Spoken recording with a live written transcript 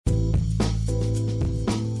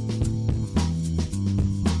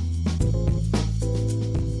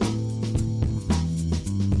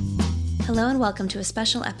Hello and welcome to a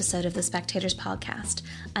special episode of The Spectator's Podcast.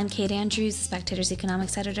 I'm Kate Andrews, The Spectator's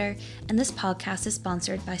economics editor, and this podcast is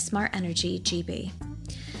sponsored by Smart Energy GB.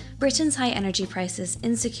 Britain's high energy prices,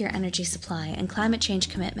 insecure energy supply, and climate change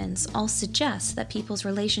commitments all suggest that people's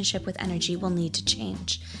relationship with energy will need to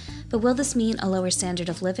change. But will this mean a lower standard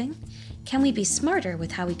of living? Can we be smarter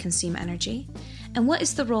with how we consume energy? And what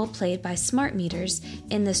is the role played by smart meters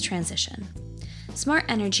in this transition? Smart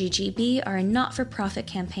Energy GB are a not-for-profit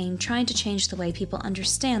campaign trying to change the way people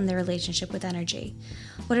understand their relationship with energy.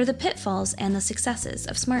 What are the pitfalls and the successes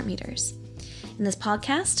of smart meters? In this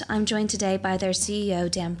podcast, I'm joined today by their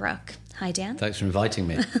CEO, Dan Brook. Hi, Dan. Thanks for inviting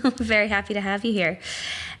me. Very happy to have you here.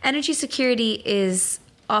 Energy security is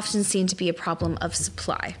often seen to be a problem of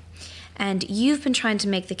supply. And you've been trying to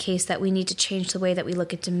make the case that we need to change the way that we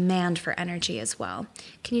look at demand for energy as well.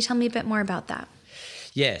 Can you tell me a bit more about that?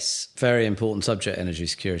 Yes, very important subject, energy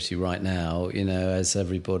security right now, as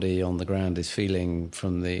everybody on the ground is feeling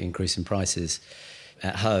from the increase in prices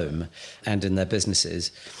at home and in their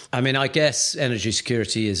businesses. I guess energy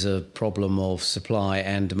security is a problem of supply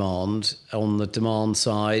and demand. On the demand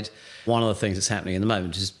side, one of the things that's happening in the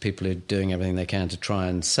moment is people are doing everything they can to try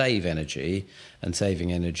and save energy. And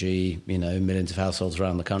saving energy, millions of households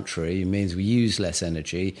around the country means we use less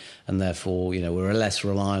energy and therefore, we're less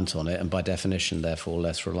reliant on it and by definition, therefore,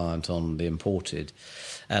 less reliant on the imported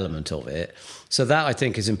element of it. So that, I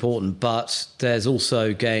think, is important. But there's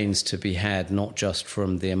also gains to be had, not just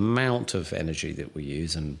from the amount of energy that we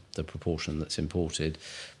use and the proportion that's imported,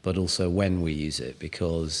 but also when we use it,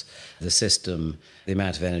 because the system, the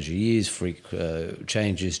amount of energy used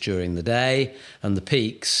changes during the day, and the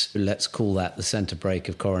peaks, let's call that the centre break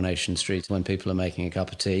of Coronation Street, when people are making a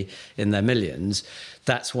cup of tea in their millions,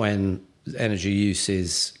 that's when energy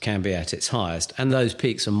uses can be at its highest. And those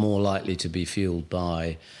peaks are more likely to be fueled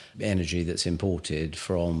by energy that's imported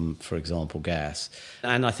from, for example, gas.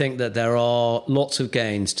 And I think that there are lots of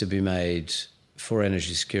gains to be made for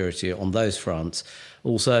energy security on those fronts.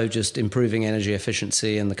 Also, just improving energy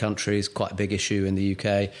efficiency in the country is quite a big issue in the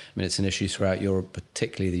UK. It's an issue throughout Europe,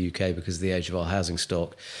 particularly the UK, because of the age of our housing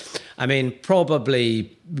stock.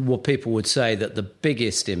 Probably what people would say that the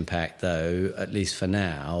biggest impact, though, at least for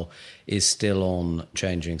now, is still on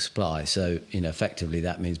changing supply. So, effectively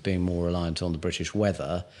that means being more reliant on the British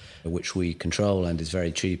weather, which we control and is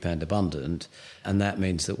very cheap and abundant. And that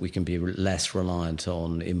means that we can be less reliant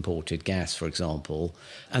on imported gas, for example.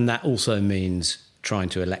 And that also means trying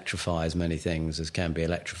to electrify as many things as can be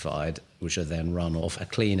electrified, which are then run off a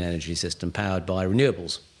clean energy system powered by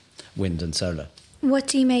renewables, wind and solar. What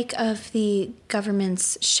do you make of the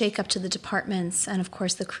government's shake-up to the departments and, of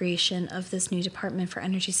course, the creation of this new Department for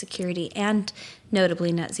Energy Security and,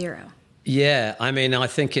 notably, net zero? Yeah, I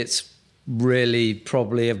think it's really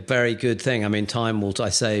probably a very good thing. I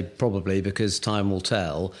say probably because time will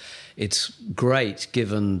tell. It's great,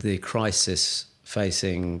 given the crisis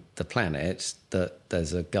facing the planet, that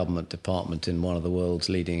there's a government department in one of the world's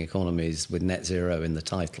leading economies with net zero in the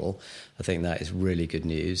title. I think that is really good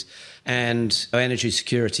news. And energy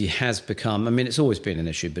security has become, it's always been an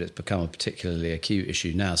issue, but it's become a particularly acute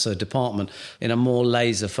issue now. So a department in a more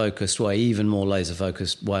laser-focused way, even more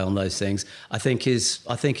laser-focused way on those things, I think is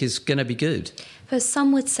going to be good. But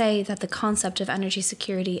some would say that the concept of energy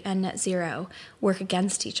security and net zero work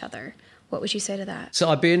against each other. What would you say to that? So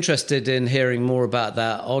I'd be interested in hearing more about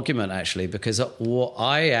that argument, actually, because what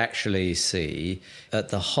I actually see at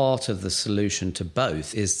the heart of the solution to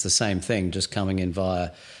both is the same thing, just coming in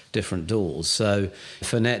via different doors. So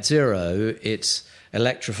for net zero, it's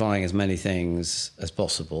electrifying as many things as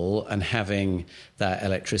possible and having that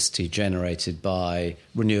electricity generated by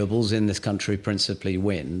renewables, in this country principally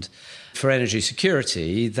wind. For energy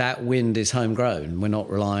security, that wind is homegrown. We're not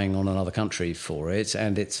relying on another country for it,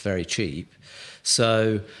 and it's very cheap.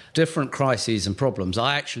 So different crises and problems.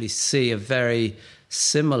 I actually see a very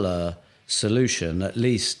similar solution, at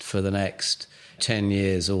least for the next 10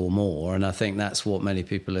 years or more, and I think that's what many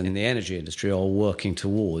people in the energy industry are working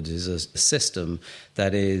towards, is a system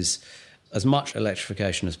that is as much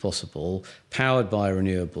electrification as possible, powered by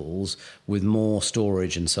renewables, with more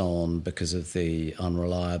storage and so on because of the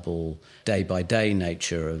unreliable day-by-day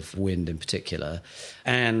nature of wind in particular.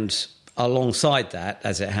 And alongside that,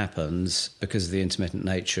 as it happens, because of the intermittent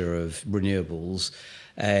nature of renewables,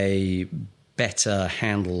 a better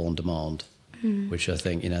handle on demand, which I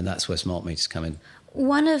think, that's where smart meters come in.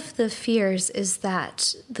 One of the fears is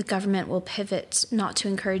that the government will pivot not to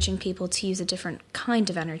encouraging people to use a different kind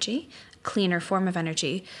of energy, cleaner form of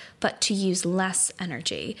energy, but to use less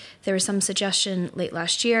energy. There was some suggestion late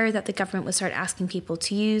last year that the government would start asking people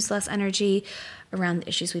to use less energy around the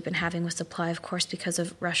issues we've been having with supply, of course, because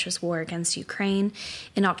of Russia's war against Ukraine.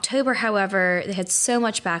 In October, however, they had so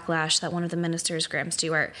much backlash that one of the ministers, Graham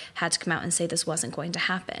Stewart, had to come out and say this wasn't going to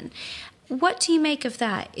happen. What do you make of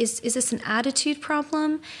that? Is this an attitude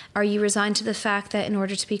problem? Are you resigned to the fact that in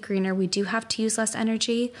order to be greener, we do have to use less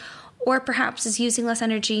energy? Or perhaps is using less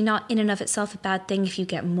energy not in and of itself a bad thing if you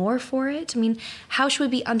get more for it? I mean, how should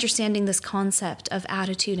we be understanding this concept of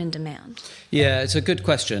attitude and demand? Yeah, it's a good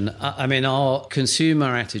question. I mean, our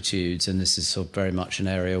consumer attitudes, and this is sort of very much an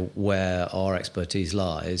area where our expertise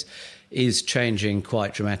lies, is changing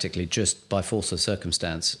quite dramatically just by force of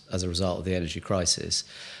circumstance as a result of the energy crisis.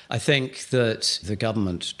 I think that the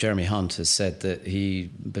government, Jeremy Hunt, has said that he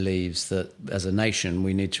believes that as a nation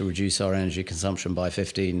we need to reduce our energy consumption by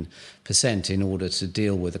 15% in order to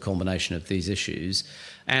deal with a combination of these issues.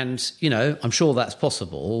 And, you know, I'm sure that's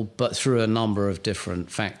possible, but through a number of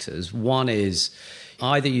different factors. One is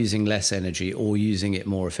either using less energy or using it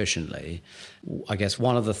more efficiently. I guess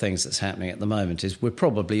one of the things that's happening at the moment is we're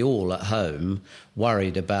probably all at home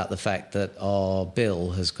worried about the fact that our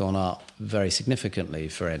bill has gone up very significantly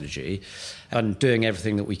for energy, and doing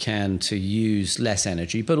everything that we can to use less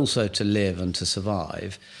energy, but also to live and to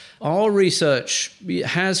survive. Our research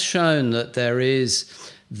has shown that there is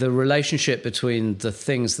the relationship between the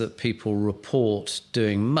things that people report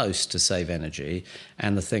doing most to save energy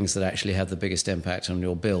and the things that actually have the biggest impact on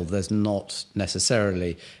your bill. There's not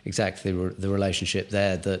necessarily exactly the relationship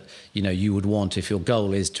there that, you know, you would want if your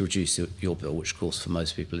goal is to reduce your bill, which of course for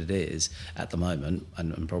most people it is at the moment,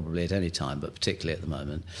 and probably at any time, but particularly at the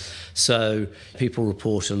moment. So people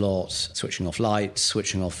report a lot switching off lights,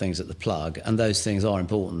 switching off things at the plug, and those things are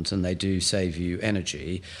important and they do save you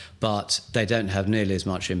energy, but they don't have nearly as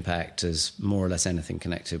much impact as more or less anything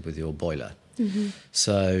connected with your boiler. Mm-hmm.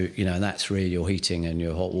 So, you know, that's really your heating and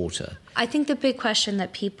your hot water. I think the big question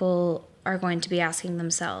that people are going to be asking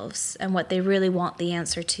themselves, and what they really want the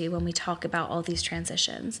answer to when we talk about all these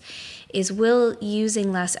transitions, is will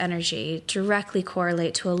using less energy directly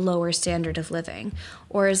correlate to a lower standard of living?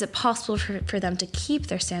 Or is it possible for them to keep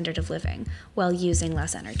their standard of living while using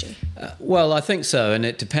less energy? Well, I think so, and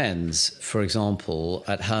it depends. For example,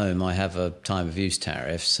 at home I have a time of use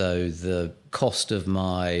tariff, so the cost of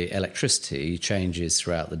my electricity changes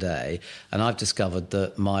throughout the day, and I've discovered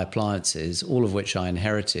that my appliances, all of which I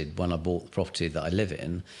inherited when I bought the property that I live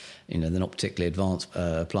in, you know, they're not particularly advanced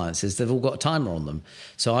appliances, they've all got a timer on them.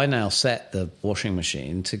 So I now set the washing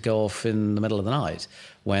machine to go off in the middle of the night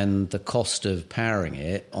when the cost of powering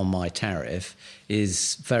it on my tariff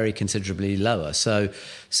is very considerably lower. So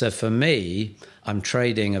for me, I'm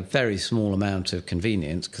trading a very small amount of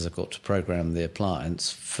convenience, because I've got to program the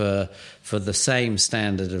appliance, for the same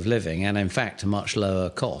standard of living and, in fact, a much lower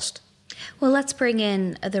cost. Well, let's bring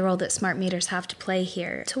in the role that smart meters have to play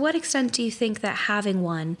here. To what extent do you think that having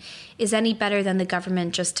one is any better than the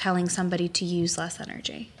government just telling somebody to use less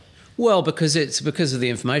energy? Well, because of the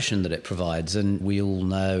information that it provides, and we all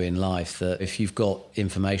know in life that if you've got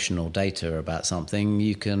information or data about something,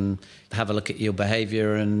 you can have a look at your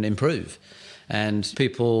behaviour and improve. And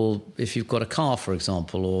people, if you've got a car, for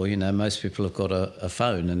example, or, you know, most people have got a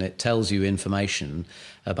phone, and it tells you information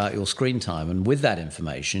about your screen time. And with that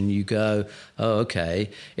information, you go, oh, okay,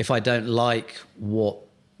 if I don't like what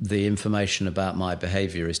the information about my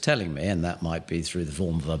behaviour is telling me, and that might be through the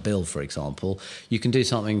form of a bill, for example, you can do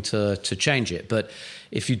something to change it. But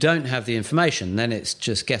if you don't have the information, then it's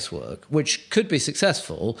just guesswork, which could be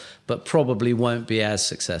successful, but probably won't be as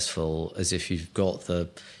successful as if you've got the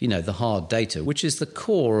hard data, which is the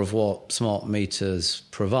core of what smart meters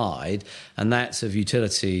provide, and that's of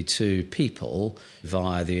utility to people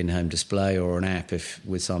via the in-home display or an app, if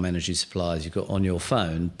with some energy suppliers you've got on your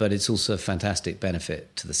phone. But it's also a fantastic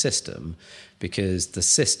benefit to the system, because the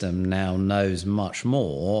system now knows much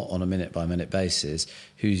more on a minute-by-minute basis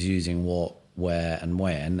who's using what, where and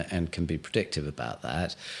when, and can be predictive about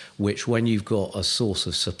that, which, when you've got a source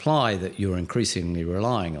of supply that you're increasingly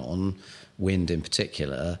relying on, wind in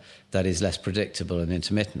particular, that is less predictable and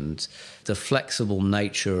intermittent, the flexible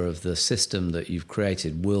nature of the system that you've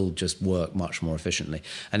created will just work much more efficiently.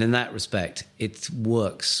 And in that respect, it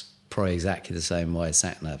works probably exactly the same way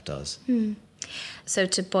SatNav does. So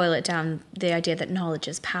to boil it down, the idea that knowledge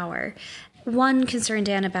is power. One concern,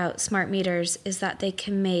 Dan, about smart meters is that they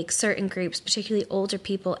can make certain groups, particularly older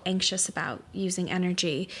people, anxious about using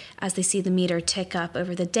energy as they see the meter tick up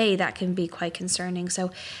over the day. That can be quite concerning. So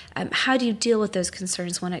how do you deal with those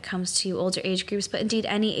concerns when it comes to older age groups, but indeed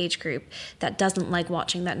any age group that doesn't like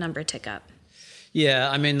watching that number tick up? Yeah,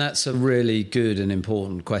 I mean, that's a really good and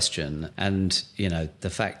important question. And, the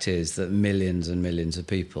fact is that millions and millions of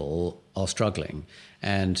people are struggling.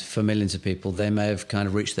 And for millions of people, they may have kind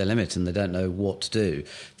of reached their limit and they don't know what to do.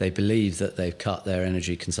 They believe that they've cut their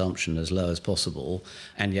energy consumption as low as possible,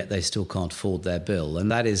 and yet they still can't afford their bill.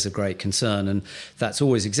 And that is a great concern. And that's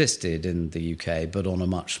always existed in the UK, but on a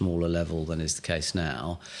much smaller level than is the case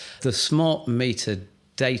now. The smart meter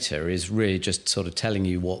data is really just sort of telling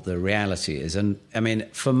you what the reality is. And I mean,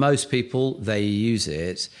 for most people, they use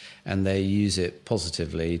it and they use it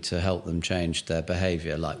positively to help them change their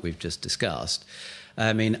behaviour, like we've just discussed.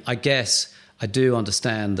 I mean, I guess I do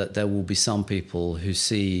understand that there will be some people who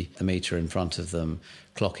see the meter in front of them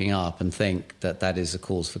clocking up and think that that is a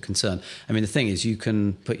cause for concern. I mean, the thing is, you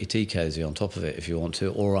can put your tea cosy on top of it if you want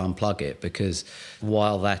to, or unplug it, because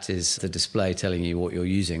while that is the display telling you what you're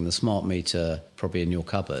using, the smart meter probably in your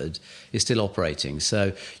cupboard is still operating.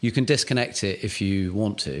 So you can disconnect it if you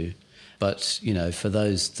want to. But, for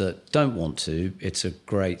those that don't want to, it's a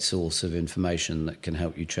great source of information that can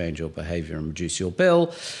help you change your behaviour and reduce your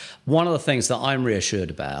bill. One of the things that I'm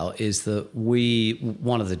reassured about is that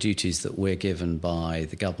one of the duties that we're given by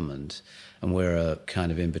the government, and we're a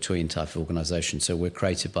kind of in-between type of organisation, so we're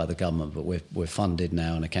created by the government, but we're funded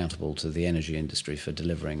now and accountable to the energy industry for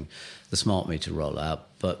delivering the smart meter rollout.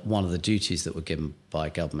 But one of the duties that we're given by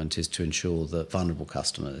government is to ensure that vulnerable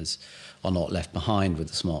customers are not left behind with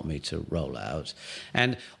the smart meter rollout.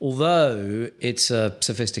 And although it's a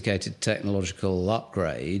sophisticated technological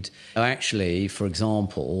upgrade, actually, for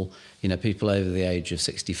example, people over the age of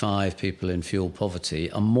 65, people in fuel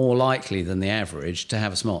poverty, are more likely than the average to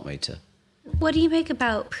have a smart meter. What do you make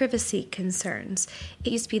about privacy concerns?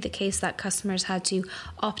 It used to be the case that customers had to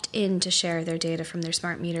opt in to share their data from their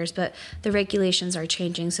smart meters, but the regulations are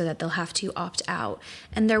changing so that they'll have to opt out.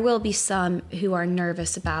 And there will be some who are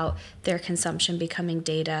nervous about their consumption becoming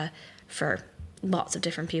data for lots of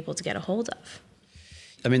different people to get a hold of.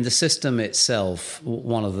 I mean, the system itself,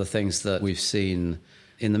 one of the things that we've seen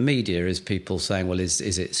in the media is people saying, well, is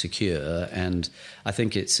it secure? And I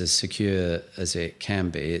think it's as secure as it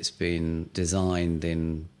can be. It's been designed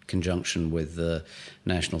in conjunction with the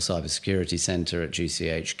National Cybersecurity Centre at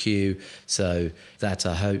GCHQ. So that,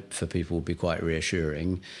 I hope, for people will be quite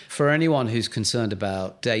reassuring. For anyone who's concerned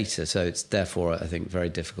about data, so it's therefore, I think, very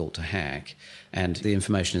difficult to hack, and the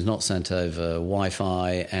information is not sent over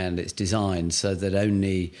Wi-Fi, and it's designed so that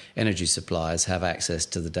only energy suppliers have access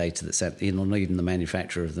to the data that's sent. Not even the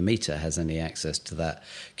manufacturer of the meter has any access to that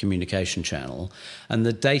communication channel. And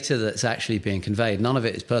the data that's actually being conveyed, none of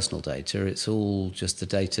it is personal data. It's all just the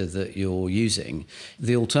data that you're using.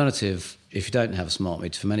 The alternative, if you don't have a smart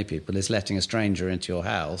meter, for many people, is letting a stranger into your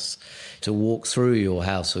house to walk through your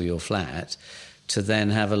house or your flat to then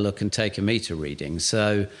have a look and take a meter reading.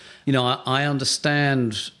 So, I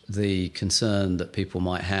understand the concern that people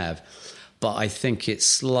might have, but I think it's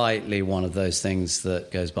slightly one of those things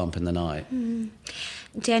that goes bump in the night. Mm.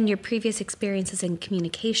 Dan, your previous experiences in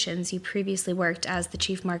communications, you previously worked as the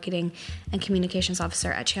Chief Marketing and Communications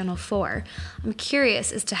Officer at Channel 4. I'm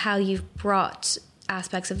curious as to how you've brought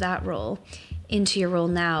aspects of that role into your role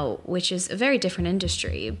now, which is a very different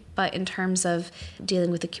industry, but in terms of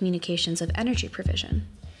dealing with the communications of energy provision.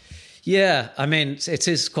 Yeah, I mean, it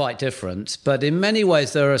is quite different, but in many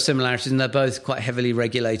ways there are similarities, and they're both quite heavily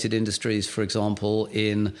regulated industries. For example,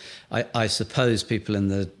 I suppose people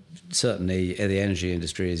certainly the energy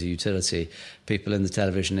industry as a utility, people in the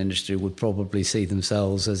television industry would probably see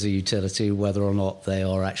themselves as a utility. Whether or not they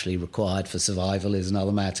are actually required for survival is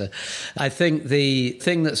another matter. I think the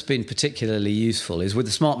thing that's been particularly useful is with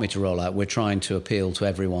the smart meter rollout, we're trying to appeal to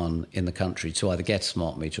everyone in the country to either get a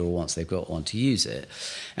smart meter or once they've got one to use it.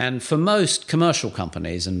 And for most commercial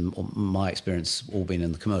companies, and my experience all been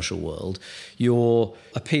in the commercial world, you're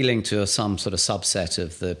appealing to some sort of subset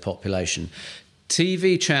of the population.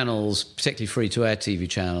 TV channels, particularly free-to-air TV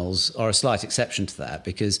channels, are a slight exception to that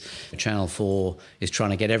because Channel 4 is trying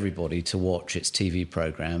to get everybody to watch its TV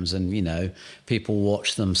programmes and, people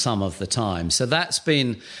watch them some of the time. So that's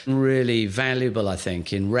been really valuable, I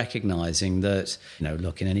think, in recognising that,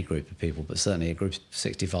 look, in any group of people, but certainly a group of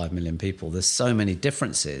 65 million people, there's so many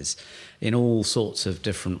differences in all sorts of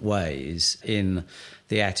different ways in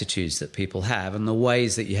the attitudes that people have and the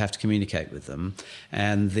ways that you have to communicate with them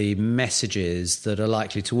and the messages that are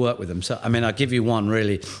likely to work with them. So, I'll give you one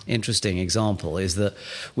really interesting example is that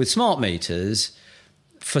with smart meters,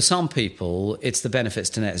 for some people, it's the benefits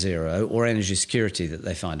to net zero or energy security that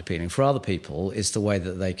they find appealing. For other people, it's the way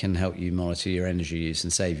that they can help you monitor your energy use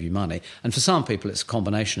and save you money. And for some people, it's a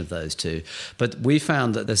combination of those two. But we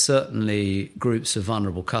found that there's certainly groups of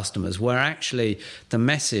vulnerable customers where actually the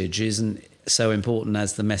message isn't so important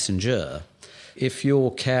as the messenger. If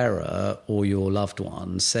your carer or your loved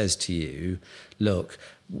one says to you, look,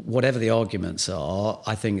 whatever the arguments are,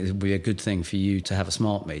 I think it would be a good thing for you to have a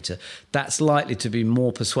smart meter, that's likely to be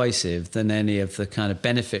more persuasive than any of the kind of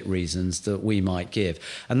benefit reasons that we might give.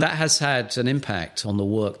 And that has had an impact on the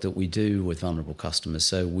work that we do with vulnerable customers.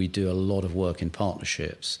 So we do a lot of work in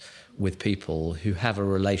partnerships with people who have a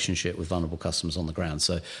relationship with vulnerable customers on the ground.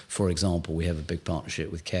 So, for example, we have a big partnership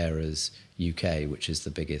with Carers UK, which is the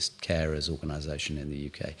biggest carers organisation in the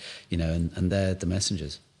UK, and they're the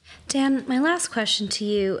messengers. Dan, my last question to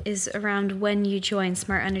you is around when you joined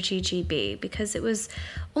Smart Energy GB, because it was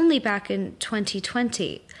only back in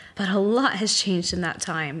 2020, but a lot has changed in that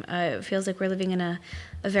time. It feels like we're living in a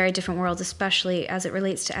very different world, especially as it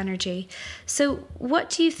relates to energy. So what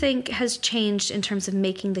do you think has changed in terms of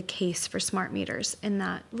making the case for smart meters in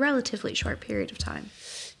that relatively short period of time?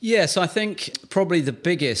 Yes, I think probably the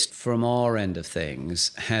biggest from our end of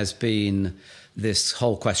things has been this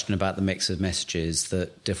whole question about the mix of messages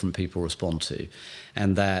that different people respond to,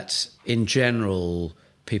 and that in general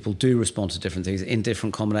people do respond to different things in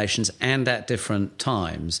different combinations and at different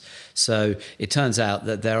times. So it turns out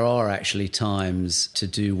that there are actually times to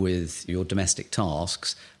do with your domestic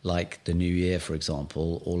tasks, like the new year, for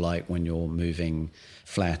example, or like when you're moving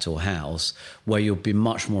flat or house, where you'll be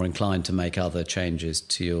much more inclined to make other changes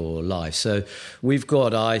to your life. So we've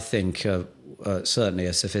got, I think, certainly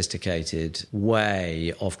a sophisticated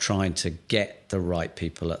way of trying to get the right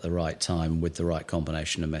people at the right time with the right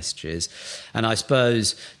combination of messages. And I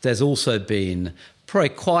suppose there's also been probably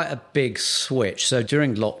quite a big switch. So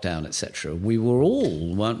during lockdown, etc., we were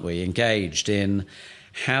all, weren't we, engaged in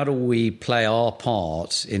how do we play our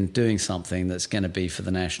part in doing something that's going to be for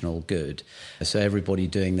the national good? So everybody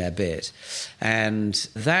doing their bit. And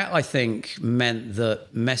that, I think, meant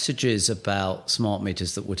that messages about smart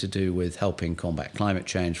meters that were to do with helping combat climate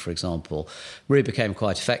change, for example, really became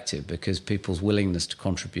quite effective because people's willingness to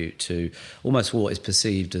contribute to almost what is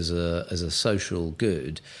perceived as a social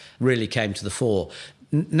good really came to the fore.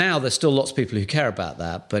 Now, there's still lots of people who care about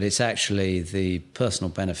that, but it's actually the personal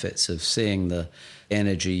benefits of seeing the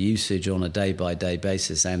energy usage on a day-by-day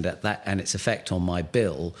basis and its effect on my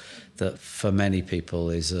bill that for many people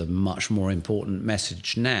is a much more important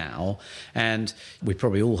message now. And we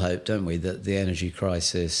probably all hope, don't we, that the energy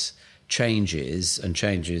crisis changes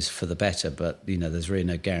for the better, but there's really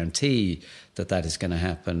no guarantee that is going to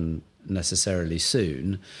happen necessarily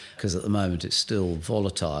soon, because at the moment it's still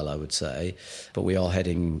volatile, I would say, but we are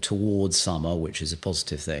heading towards summer, which is a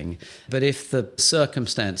positive thing. But if the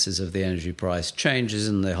circumstances of the energy price changes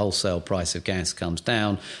and the wholesale price of gas comes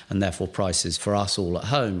down, and therefore prices for us all at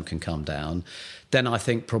home can come down, then I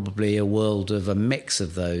think probably a world of a mix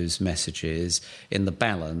of those messages in the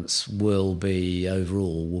balance will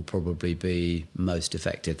probably be most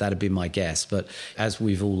effective. That'd be my guess. But as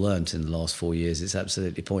we've all learnt in the last 4 years, it's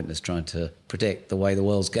absolutely pointless trying to predict the way the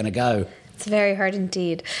world's going to go. It's very hard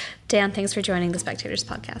indeed. Dan, thanks for joining the Spectators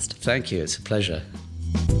podcast. Thank you. It's a pleasure.